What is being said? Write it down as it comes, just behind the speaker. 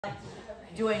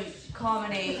doing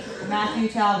comedy. Matthew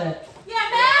Talbot. Yeah,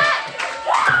 Matt!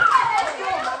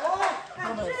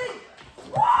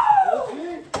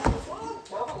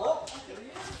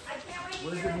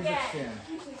 Where's the music stand?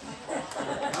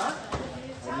 Huh?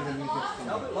 I need a music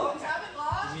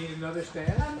stand. You need another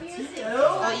stand?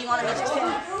 Oh, you want a music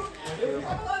stand?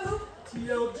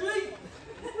 TLG!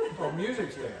 Oh,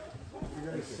 music stand. You're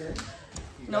going to sing?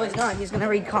 No, he's not. He's going to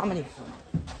read comedy.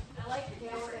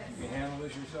 You handle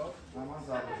this yourself? I'm on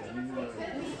top of it.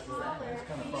 It's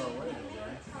kind of far away, though,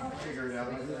 right? Figure it out.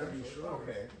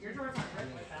 Okay.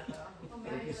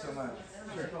 Thank you so much.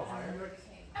 Sure.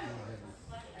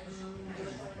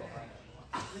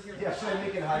 Yeah, should I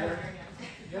make it higher?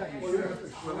 Yeah, you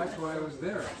should. Well, that's why I was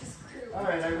there. All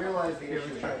right, I realized the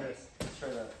issue. Let's try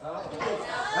that.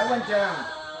 Oh. I went down.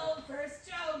 Oh, first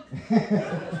joke.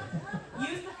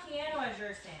 Use the piano as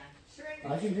your stand.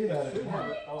 I can do that if you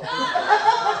want.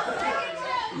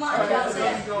 Mine does it. I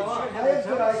have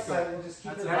good eyesight. We'll just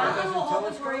keep it low. We'll hold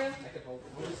it for you.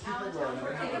 We'll just keep it low.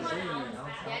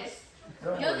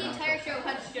 Go the entire show,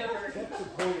 hunched over.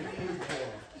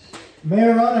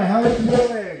 Mayor Anna, how are you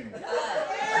doing?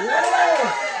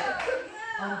 Yes!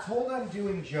 I'm told I'm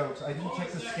doing jokes. I didn't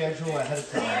check the schedule ahead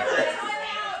of time.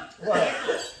 What?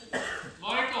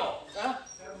 Michael! Huh?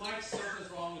 That mic something's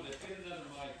wrong with it. Get another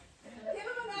mic. Give him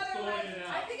another mic. I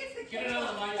think it's the Get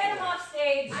another mic. Get him off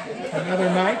stage. Another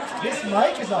mic? This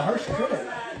mic is a harsh critic.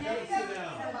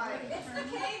 It's the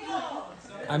cable.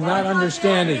 I'm not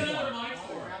understanding.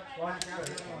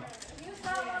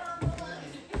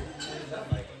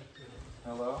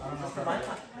 Hello?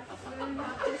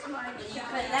 You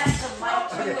connect the mic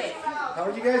to it. How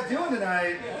are you guys doing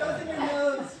tonight?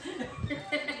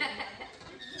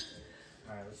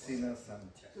 Alright, let's see now some.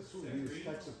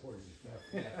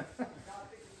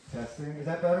 Testing. Is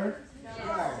that better?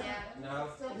 No.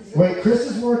 Wait, Chris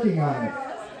is working on it.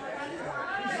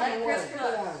 Let Chris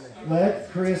cook.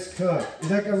 Let Chris cook. Is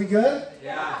that, are we good?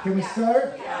 Yeah. Can we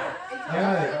start?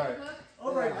 Yeah.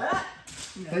 All right.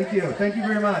 Thank you. Thank you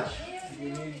very much. Do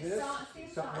you need this?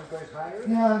 Something that goes higher?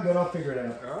 Yeah, I'm good. I'll figure it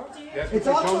out. It's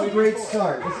off to a great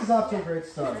start. This is off to a great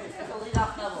start. It's a lead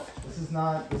off double. This is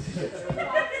not. This is it.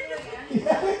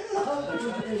 Yeah, it's off to a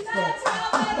great start.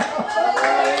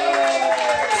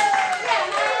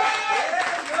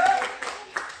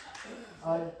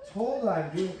 I'm told I'm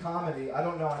doing comedy. I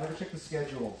don't know. I never checked the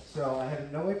schedule, so I have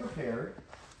no way prepared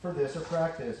for this or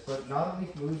practice. But not a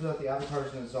leaf moves without the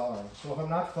avatars and the czar. So if I'm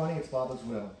not funny, it's Baba's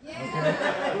will. Okay?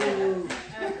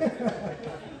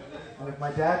 And if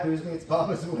my dad boos me, it's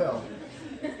Baba's will.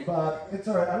 But it's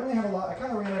all right. I don't really have a lot. I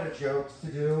kind of ran out of jokes to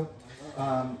do.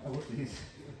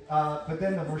 But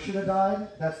then the Murshida died.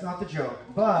 That's not the joke.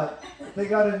 But they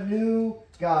got a new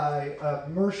guy,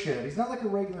 Murshid. He's not like a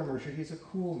regular Murshid. He's a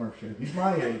cool Murshid. He's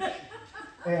my age.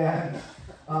 And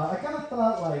I kind of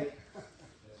thought, like,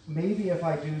 maybe if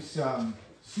I do some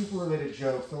super related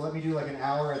jokes, they'll let me do like an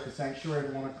hour at the sanctuary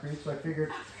of Walnut Creek. So I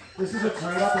figured this is a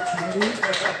great opportunity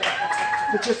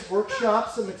to just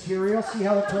workshop some material, see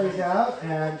how it plays out,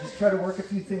 and just try to work a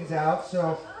few things out.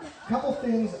 So a couple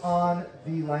things on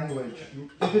the language.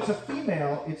 If it's a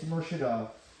female, it's Murshida.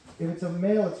 If it's a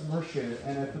male, it's Murshid.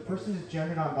 And if the person is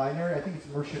gender non-binary, I think it's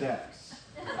Murshid X.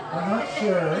 I'm not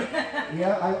sure.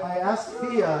 Yeah, I asked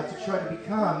Thea to try to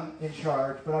become in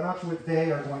charge, but I'm not sure what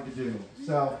they are going to do.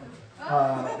 So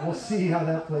we'll see how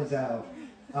that plays out.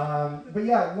 But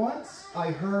yeah, once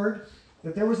I heard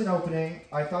that there was an opening,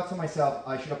 I thought to myself,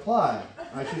 I should apply.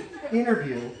 I should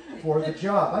interview for the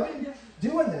job. I've been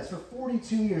doing this for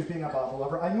 42 years being a Bible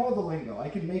lover. I know the lingo. I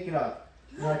can make it up.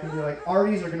 You know, I can be like,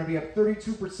 Arties are going to be up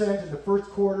 32% in the first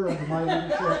quarter under my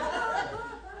leadership.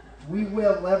 We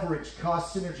will leverage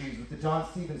cost synergies with the Don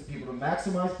Stevens people to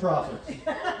maximize profits.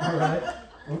 All right?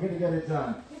 We're going to get it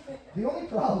done. The only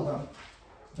problem,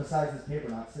 besides this paper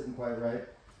not sitting quite right,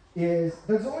 is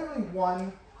there's only really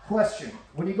one question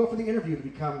when you go for the interview to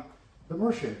become the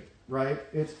Murshid, right?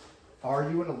 It's, are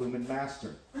you an Illumined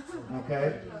Master?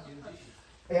 Okay?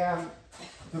 And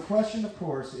the question, of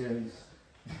course, is...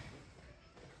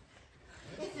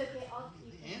 It's okay, I'll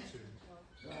keep it.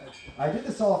 I did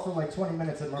this all for like 20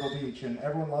 minutes at Myrtle Beach, and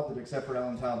everyone loved it except for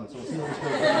Ellen Talbot, so we'll see what this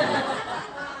goes.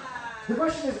 The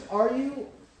question is, are you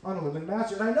an Illumined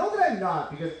Master? And I know that I'm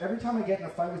not, because every time I get in a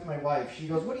fight with my wife, she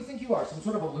goes, what do you think you are, some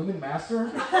sort of Illumined Master?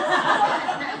 You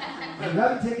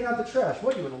haven't taken out the trash.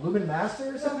 What, are you an Illumined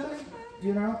Master or something?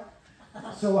 You know?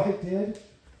 So I did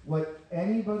what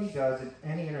anybody does in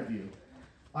any interview.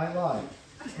 I lied.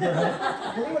 Right?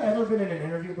 Has anyone ever been in an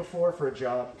interview before for a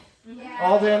job? Yeah.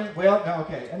 Alden? Well, no,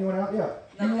 okay. Anyone else? Yeah.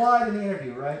 You lied in the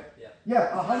interview, right? Yeah.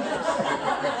 Yeah, 100%.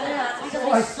 That's because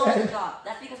So I we stole the said- job.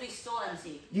 That's because we stole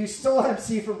MC. You stole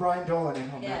MC from Brian Dolan,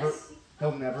 and Yes.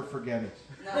 he'll never forget it.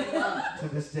 No, you won't. To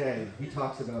this day, he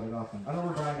talks about it often. I don't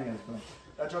know where Brian is, but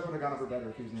that joke would have gone over better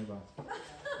if he was nearby.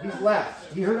 He's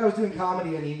left. He heard I was doing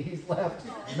comedy, and he's left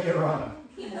Mayorana.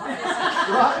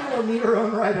 Rocky will need her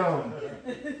own ride home.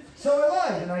 So I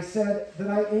lied, and I said that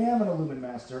I am an Illumin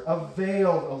Master, a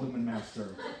veiled Illumin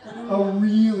Master, a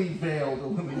really veiled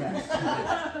Illumin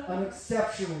Master, an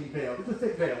exceptionally veiled. It's a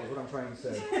thick veil is what I'm trying to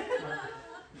say.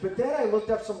 But then I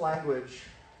looked up some language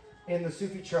in the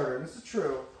Sufi Charter, and this is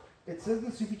true. It says in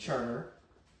the Sufi Charter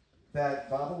that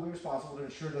Baba will be responsible to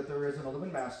ensure that there is an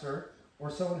Illumin Master or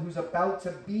someone who's about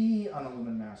to be an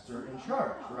Illumin Master in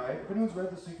charge, right? If anyone's read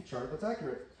the Sufi Charter, that's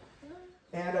accurate.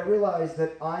 And I realized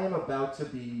that I am about to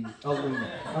be a Illumin.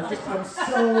 I'm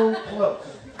so close.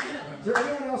 Is there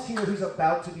anyone else here who's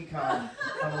about to become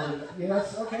an Illumin?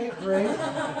 Yes? Okay, great.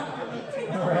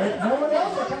 All right. No one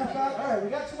else? I kind of thought, all right, we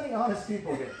got too many honest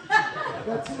people here.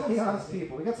 We got too many honest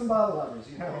people. We got some Bible lovers,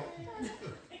 you know.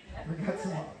 We got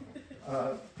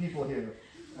some people here.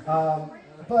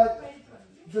 But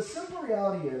the simple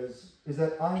reality is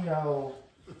that I know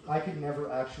I could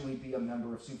never actually be a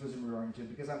member of Sufism Reoriented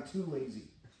because I'm too lazy.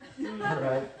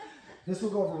 Right? This will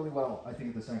go over really well, I think,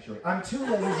 at the sanctuary. I'm too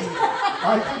lazy.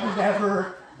 I could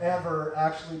never, ever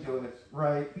actually do it,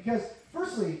 right? Because,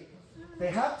 firstly, they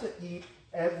have to eat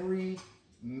every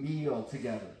meal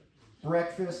together.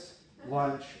 Breakfast,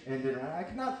 lunch, and dinner. And I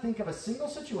cannot think of a single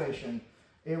situation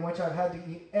in which I've had to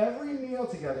eat every meal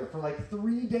together for like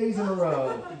 3 days in a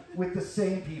row with the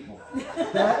same people.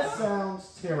 That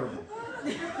sounds terrible.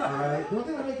 All right? The only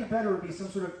thing that would make it better would be some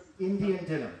sort of Indian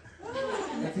dinner.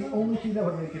 That's the only thing that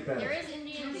would make it better. There is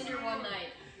Indian dinner one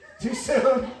night. Too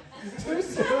soon. Too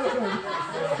soon.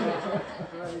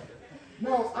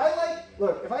 No, I like,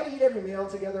 look, if I eat every meal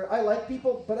together, I like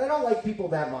people, but I don't like people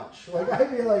that much. Like,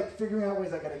 I'd be like figuring out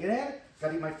ways I gotta get in,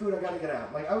 gotta eat my food, I gotta get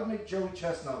out. Like, I would make Joey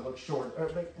Chestnut look short, or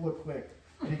look quick,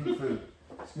 eating food.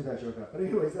 Screw that joke up. But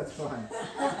anyways, that's fine.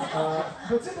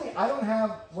 But simply, I don't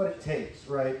have what it takes,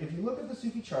 right? If you look at the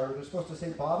Sufi Charter, they're supposed to say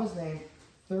Baba's name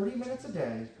 30 minutes a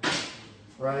day,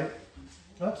 right?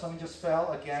 Oops, something just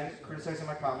fell, again, criticizing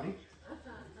my comedy.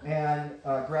 And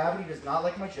gravity does not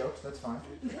like my jokes, that's fine.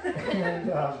 And,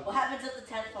 What happens if the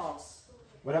tent falls?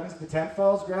 what happens if the tent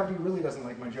falls? Gravity really doesn't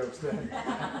like my jokes then.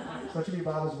 Such would be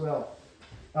Baba's will.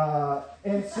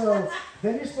 And so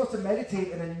then you're supposed to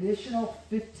meditate an additional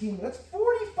 15 minutes. That's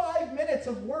 45 minutes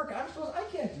of work. I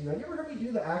can't do that. You ever heard me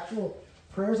do the actual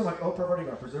prayers? I'm like, oh, Parvati,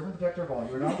 preserve and protect our ball.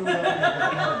 You're not doing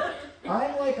that.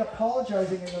 I'm like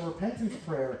apologizing in the repentance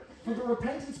prayer for the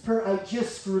repentance prayer I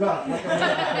just screwed up.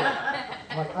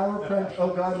 Like I repent, oh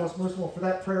God, most merciful, for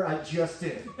that prayer I just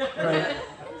did. Right?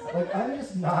 Like, I'm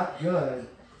just not good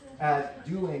at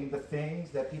doing the things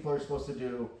that people are supposed to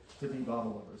do to be Baba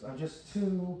lovers. I'm just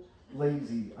too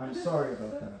lazy. I'm sorry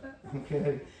about that.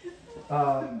 Okay?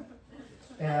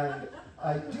 And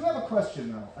I do have a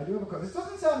question, though. I do have a question. This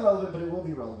doesn't sound relevant, but it will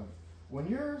be relevant. When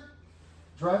you're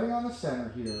driving on the center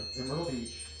here in Myrtle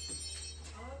Beach,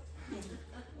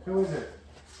 who is it?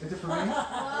 Is it for me?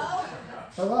 Hello?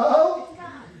 Hello?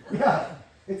 Yeah,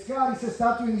 it's God. He says,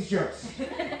 stop doing these jokes.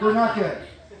 They're not good.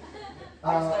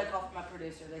 I just got a call from my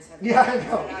producer. They said, Yeah, I they're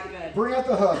know. not good. Bring out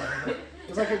the hook.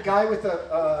 There's like a guy with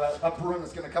a broom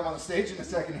that's going to come on the stage in a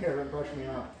second here and brush me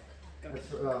off.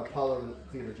 That's Apollo the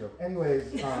theater joke.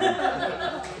 Anyways, not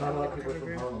a lot of people are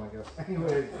from Harlem, I guess.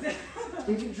 Anyways,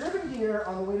 if you've driven here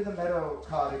on the way to the Meadow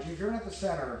Cottage, you've driven at the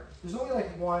center, there's only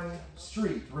like one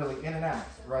street, really, in and out,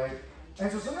 right?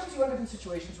 And so sometimes you end up in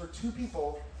situations where two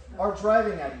people are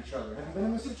driving at each other. Have you been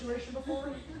in this situation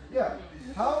before? Yeah.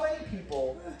 How many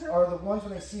people are the ones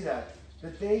when they see that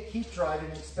they keep driving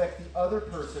and expect the other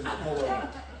person to pull over?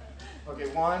 Okay,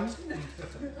 one.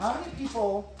 How many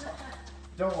people,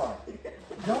 don't lie,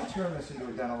 don't turn this into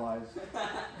a dental lies.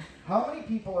 How many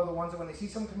people are the ones that when they see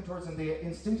someone coming towards them, they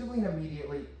instinctively and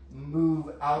immediately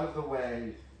move out of the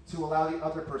way to allow the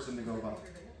other person to go by?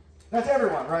 That's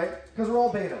everyone, right? Because we're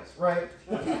all betas, right?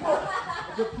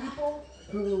 The people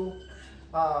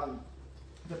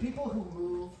who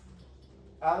move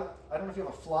out, I don't know if you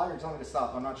have a fly or tell me to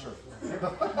stop, I'm not sure.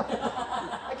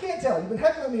 I can't tell. You've been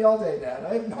heckling me all day, Dad.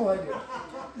 I have no idea.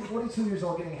 I'm 42 years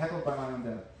old getting heckled by my own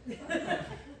dad.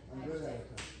 I'm good at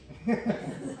it.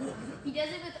 He does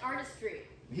it with artistry.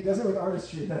 He does it with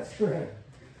artistry, that's correct.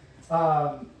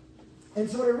 And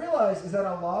so what I realized is that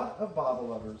a lot of Baba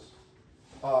lovers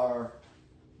are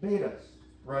betas,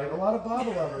 right? A lot of Baba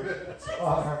lovers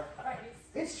are...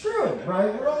 It's true,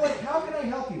 right? We're all like, how can I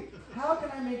help you? How can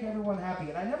I make everyone happy?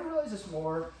 And I never realized this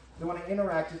more that when I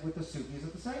interacted with the Sufis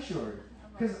at the sanctuary.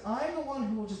 Because I'm the one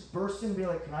who will just burst in and be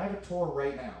like, can I have a tour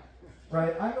right now?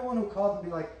 Right? I'm the one who called and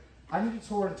be like, I need a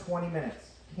tour in 20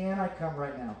 minutes. Can I come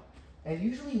right now? And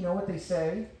usually you know what they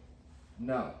say?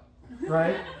 No.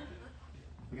 Right?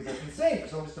 Because that's insane for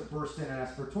someone just to burst in and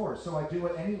ask for a tour. So I do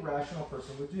what any rational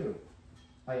person would do.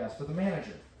 I ask for the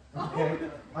manager. Okay?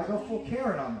 I go full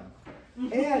Karen on them.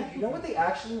 And you know what they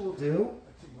actually will do?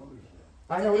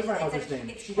 I know, what is my mother's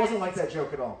name? She doesn't like that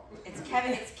joke at all. It's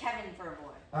Kevin for a boy.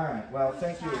 All right, well,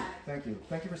 thank you. Thank you.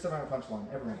 Thank you for stepping on a punchline,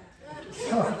 everyone.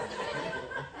 So,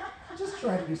 I'm just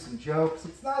trying to do some jokes.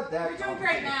 It's not that You're doing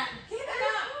great, Matt. Keep it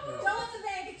up. Don't let the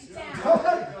man get you down. Don't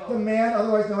let the man,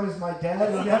 otherwise known as my dad,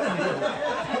 and nephew.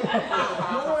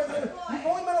 You've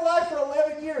only been alive for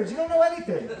 11 years. You don't know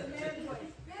anything.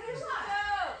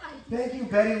 Thank you,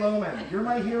 Betty Loman. You're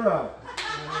my hero.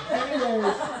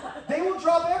 Anyways, they will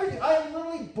drop everything. I am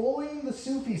literally bullying the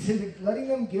Sufis into letting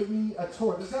them give me a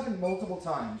tour. This has happened multiple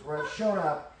times where I've shown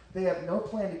up, they have no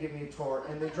plan to give me a tour,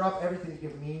 and they drop everything to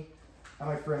give me and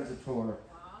my friends a tour.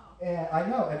 And I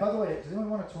know, and by the way, does anyone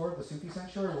want a tour of the Sufi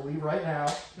Sanctuary? We'll leave right now.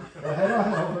 We'll head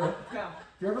on over.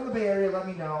 If you're ever in the Bay Area, let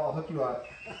me know. I'll hook you up.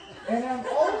 And I'm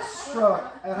always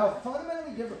struck at how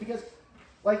fundamentally different, because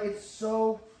like it's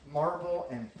so marble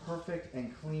and perfect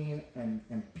and clean and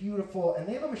beautiful. And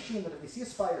they have a machine that if they see a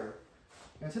spider,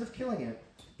 instead of killing it,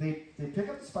 they pick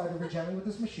up the spider very gently with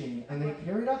this machine and they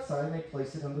carry it outside and they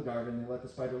place it in the garden and they let the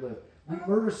spider live. We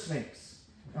murder snakes,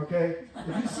 okay?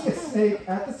 If you see a snake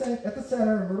at the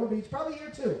center in Myrtle Beach, probably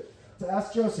here too, to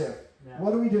ask Joseph,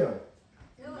 what do we do?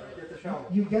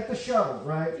 You get the shovel,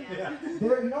 right? Yeah.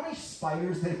 You know how many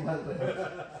spiders they've let live?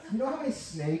 You know how many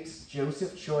snakes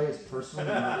Joseph Choi has personally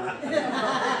murdered?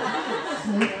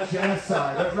 Snake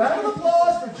genocide. A round of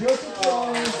applause for Joseph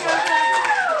Choi.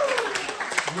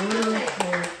 Murdering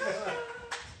snakes.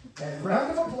 And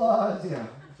round of applause, yeah.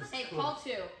 Hey, Paul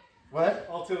too. What?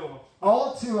 All two of them.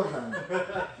 All two of them.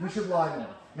 We should lie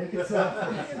more. Make it sound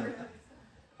fancy.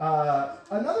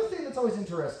 Another thing that's always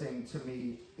interesting to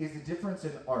me is the difference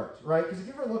in art, right? Because if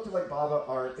you ever looked at like Baba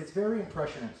art, it's very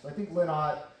impressionist. I think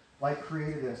Linott like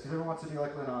created this because everyone wants to be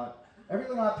like Linott. Every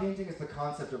Linott painting is the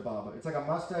concept of Baba. It's like a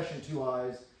mustache and two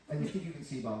eyes, and you think you can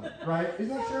see Baba, right?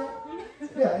 Isn't that true?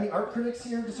 Yeah. Any art critics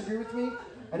here disagree with me?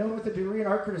 Anyone with a degree in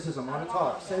art criticism want to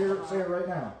talk? Say it right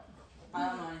now. I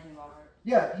don't know anything about art.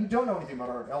 Yeah, you don't know anything about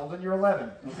art, Eldon. You're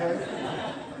 11. Okay.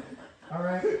 All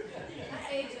right.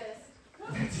 Ageist.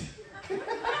 I've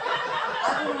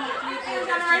been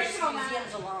like 3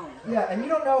 museums alone. Yeah, and you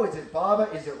don't know, is it Baba,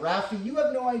 is it Rafi? You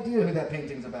have no idea who that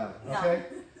painting's about, okay?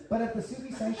 No. But at the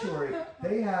Sufi Sanctuary,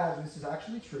 they have, and this is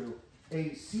actually true,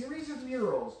 a series of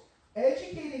murals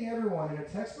educating everyone in a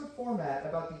textbook format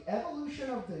about the evolution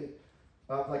of the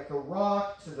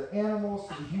rock to the animals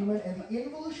to the human and the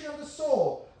involution of the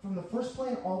soul from the first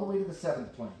plane all the way to the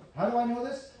 7th plane. How do I know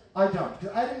this? I don't,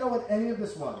 because I didn't know what any of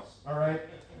this was, all right?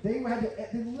 They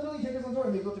literally take us on tour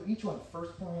and they go through each one,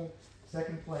 first plane,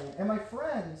 second plane. And my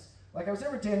friends, like I was there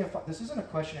with Daniel, this isn't a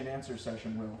question and answer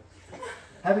session, Will.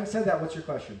 Having said that, what's your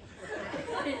question?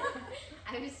 I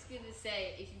was going to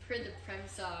say, if you've heard the Prem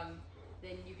song,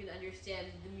 then you can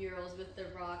understand the murals with the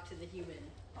rock to the human.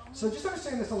 So just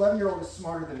understand this 11-year-old is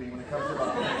smarter than me when it comes to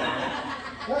Baba.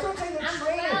 That's what I'm saying,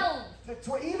 they're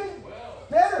trained. Even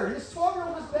better, this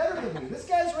 12-year-old is better than me. This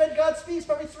guy's read God Speaks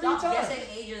probably 3 times. Stop guessing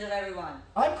ages of everyone.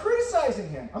 I'm criticizing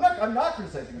him. I'm not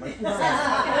criticizing him.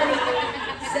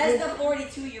 Says the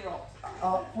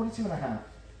 42-year-old. 42 and a half.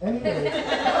 Anyway,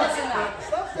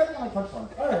 stop stepping on my punchline.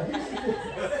 All right, here's the thing.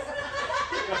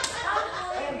 Stop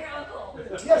bullying your uncle.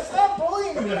 Yeah, stop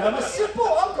bullying me. I'm a simple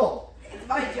uncle. It's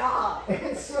my job.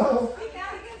 And so, Speak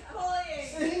out against bullying.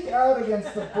 speak out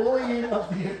against the bullying of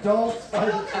the adults by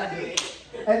the children,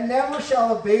 and never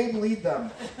shall a babe lead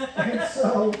them. And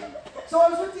so I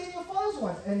was with Daniel Foz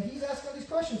once, and he's asking all these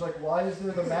questions, like, why is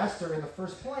there the master in the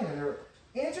first plane? And they're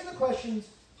answering the questions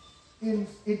in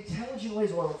intelligent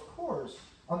ways. Well, of course,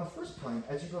 on the first plane,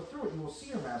 as you go through it, you will see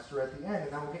your master at the end,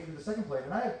 and that will get you to the second plane.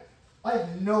 And I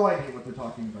have no idea what they're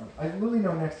talking about. I really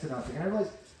know next to nothing. And I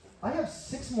realized I have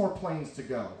 6 more planes to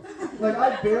go. Like,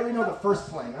 I barely know the first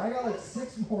plane. I got like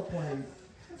 6 more planes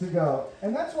to go.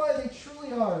 And that's why they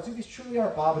truly are, Sufis truly are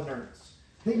Baba nerds.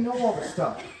 They know all the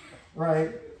stuff,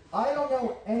 right? I don't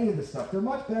know any of this stuff. They're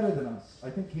much better than us. I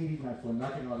think Katie and I feel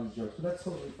not getting a lot of these jokes, but that's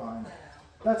totally fine.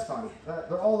 That's fine.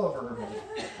 They're all over her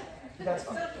head. That's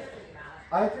fine.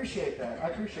 I appreciate that.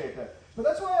 But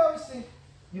that's why I always think,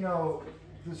 you know,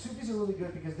 the Sufis are really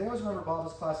good because they always remember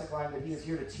Baba's classic line that he is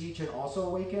here to teach and also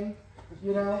awaken.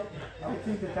 You know, I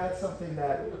think that that's something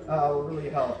that will really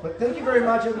help. But thank you very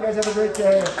much. I hope you guys have a great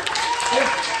day.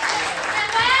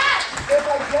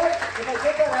 I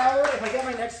get that hour, if I get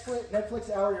my next Netflix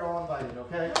hour, you're all invited,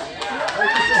 okay?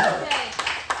 Okay.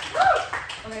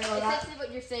 Okay, Essentially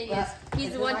what you're saying is,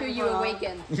 he's the one who you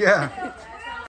awaken. Yeah.